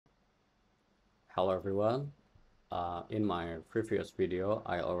Hello everyone. In my previous video,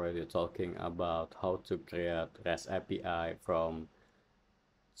 I already talking about how to create REST API from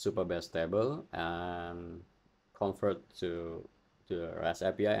Supabase table and convert to the REST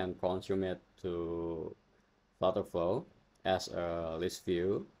API and consume it to Flutterflow as a list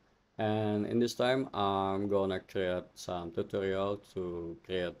view. And in this time, I'm gonna create some tutorial to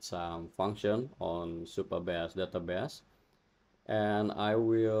create some function on Supabase database, and I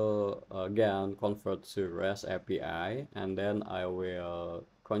will again convert to REST API, and then I will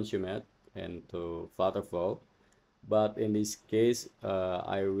consume it into Flutterflow. But in this case,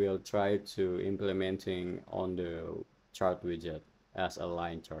 I will try to implementing on the chart widget as a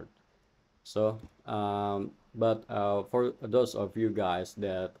line chart. So, for those of you guys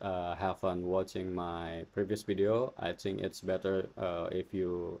that haven't watching my previous video, I think it's better if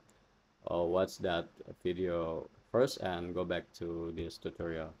you watch that video first and go back to this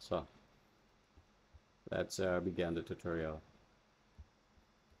tutorial. So let's begin the tutorial.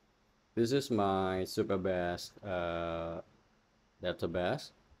 This is my Supabase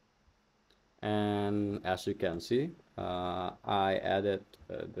database, and as you can see, I added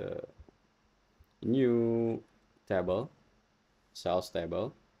the new table, sales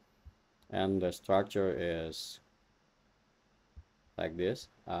table, and the structure is like this.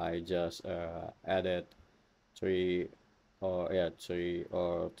 I just added three or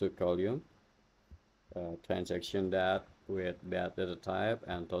two column, transaction that with that data type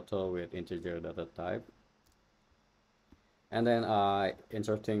and total with integer data type, and then I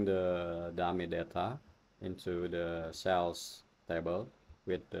inserting the dummy data into the sales table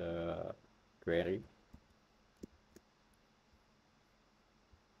with the query.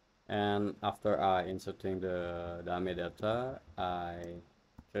 And after I inserting the dummy data, I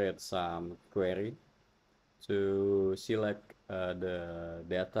create some query to select the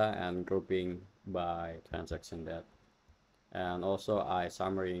data and grouping by transaction date, and also I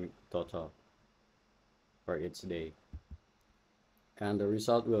summary total for each day, and the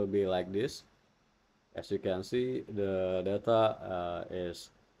result will be like this. As you can see, the data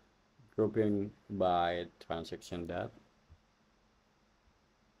is grouping by transaction date,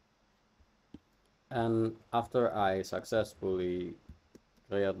 and after I successfully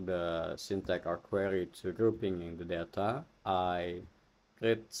create the syntax or query to grouping in the data, I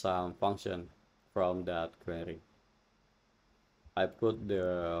create some function from that query. I put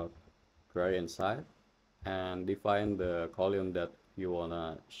the query inside and define the column that you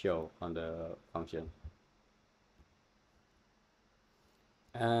wanna show on the function.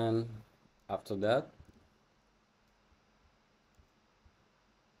 And after that,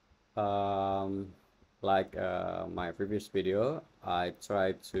 um, like my previous video, I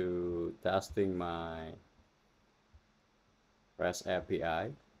tried to testing my REST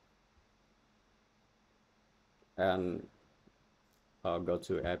API, and I'll go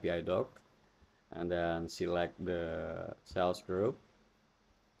to API doc and then select the sales group,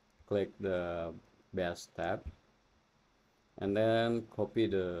 click the best tab, and then copy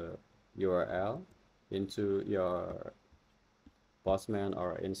the URL into your Postman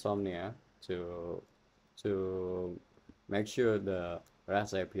or Insomnia to make sure the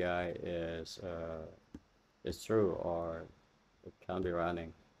REST API is true or it can be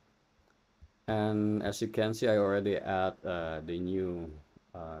running. And as you can see, I already add the new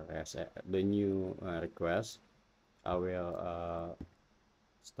request. I will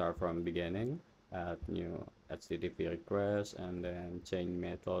start from beginning, add new HTTP request, and then change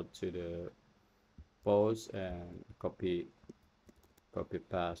method to the post and copy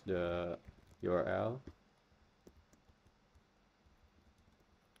paste the URL,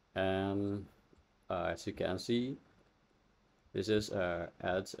 and as you can see, this is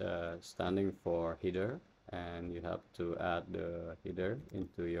adds standing for header, and you have to add the header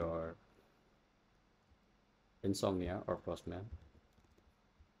into your Insomnia or Postman.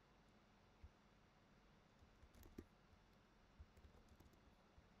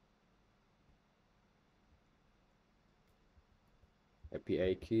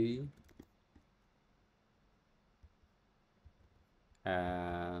 API key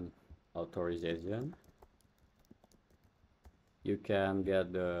and authorization. You can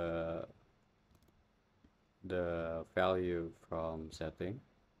get the value from setting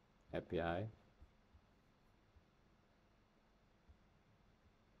API.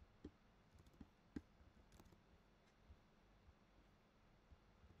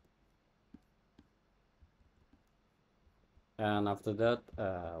 And after that,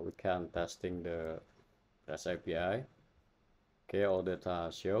 we can testing the REST API. Okay, all data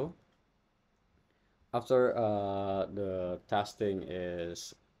show. After the testing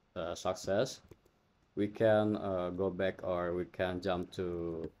is a success, we can go back, or we can jump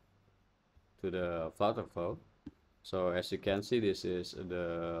to the Flutterflow. So as you can see, this is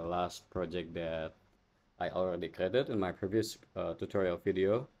the last project that I already created in my previous tutorial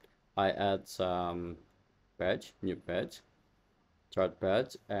video. I add some new page, chart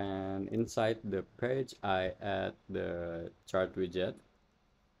page, and inside the page I add the chart widget,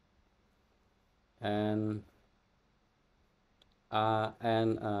 and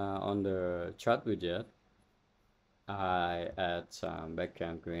on the chart widget I add some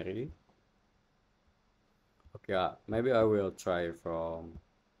backend query. Okay, maybe I will start from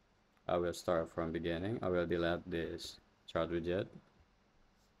beginning. I will delete this chart widget,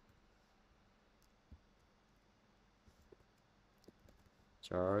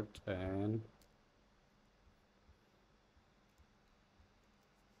 chart, and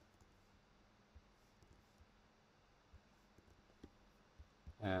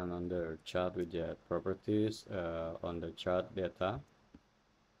on the chart widget properties, on the chart data.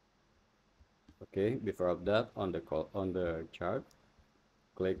 Okay, before of that, on the chart,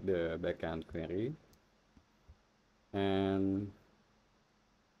 click the backend query, and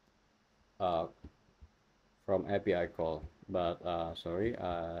uh, from API call. But sorry,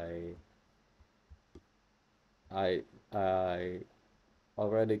 I I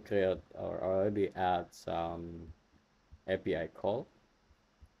already create or already add some API call,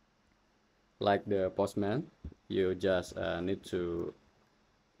 like the Postman. You just need to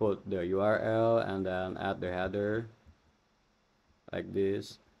put the URL and then add the header like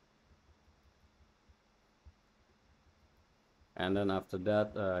this, and then after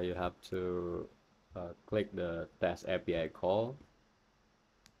that you have to click the test API call,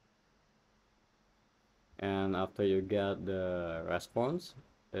 and after you get the response,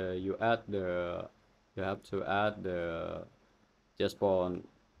 you have to add the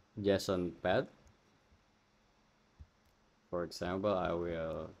JSON path. For example, I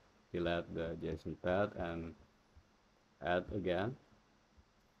will delete the JSON path and add again.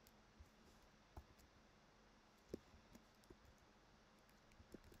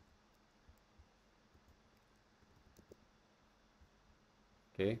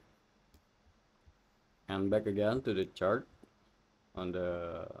 Okay, and back again to the chart. On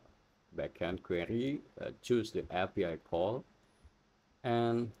the backend query, choose the API call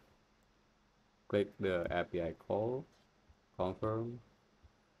and click the API call, confirm,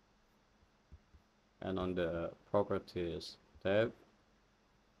 and on the properties tab,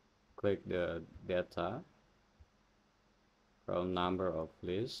 click the data from number of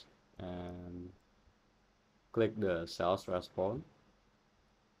lists and click the sales response.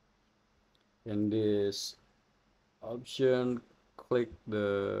 In this option, click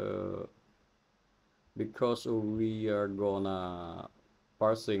the, because we are gonna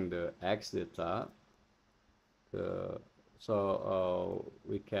parsing the X data, so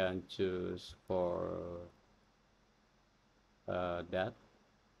we can choose for that.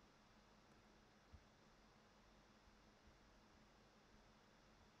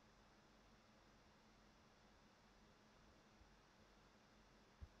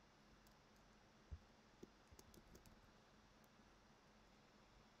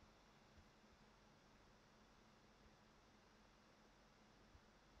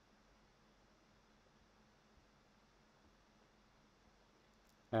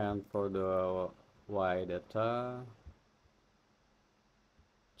 And for the Y data,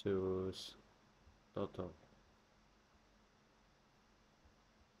 choose total.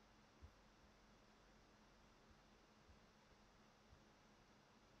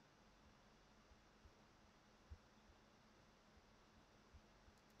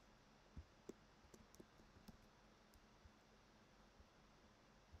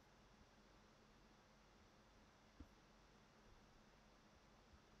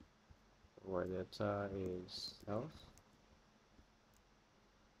 Y data is sales.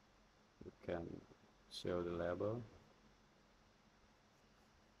 You can show the label.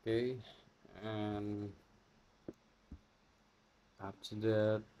 Okay, and after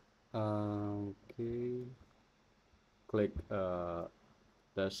that, okay, click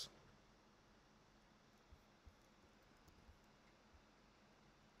test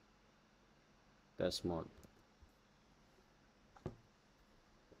test mode.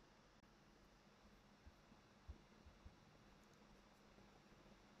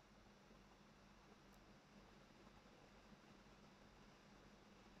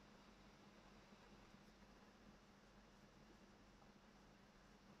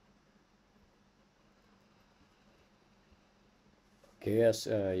 Okay, yes,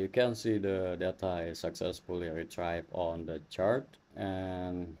 you can see the data is successfully retrieved on the chart,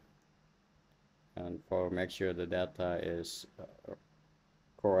 and make sure the data is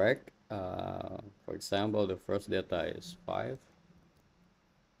correct. For example, the first data is 5,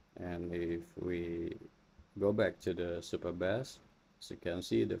 and if we go back to the Supabase, as you can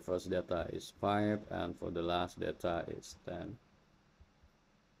see, the first data is 5, and for the last data is 10.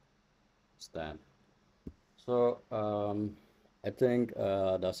 It's 10. So I think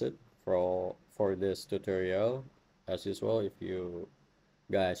that's it for this tutorial. As usual, if you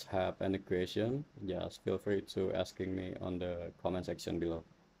guys have any question, just feel free to asking me on the comment section below.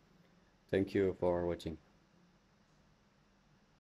 Thank you for watching.